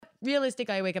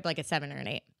realistically, I wake up like at 7 or an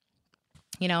 8.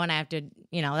 And I have to,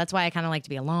 that's why I kind of like to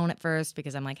be alone at first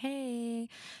because I'm like, hey,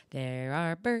 there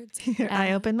are birds.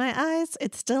 I open my eyes.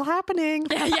 It's still happening.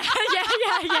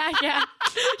 Yeah.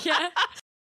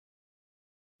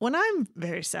 When I'm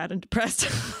very sad and depressed,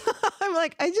 I'm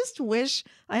like, I just wish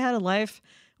I had a life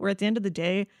where at the end of the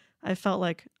day, I felt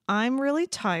like I'm really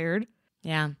tired.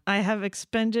 Yeah. I have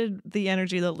expended the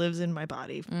energy that lives in my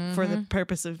body for the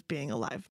purpose of being alive.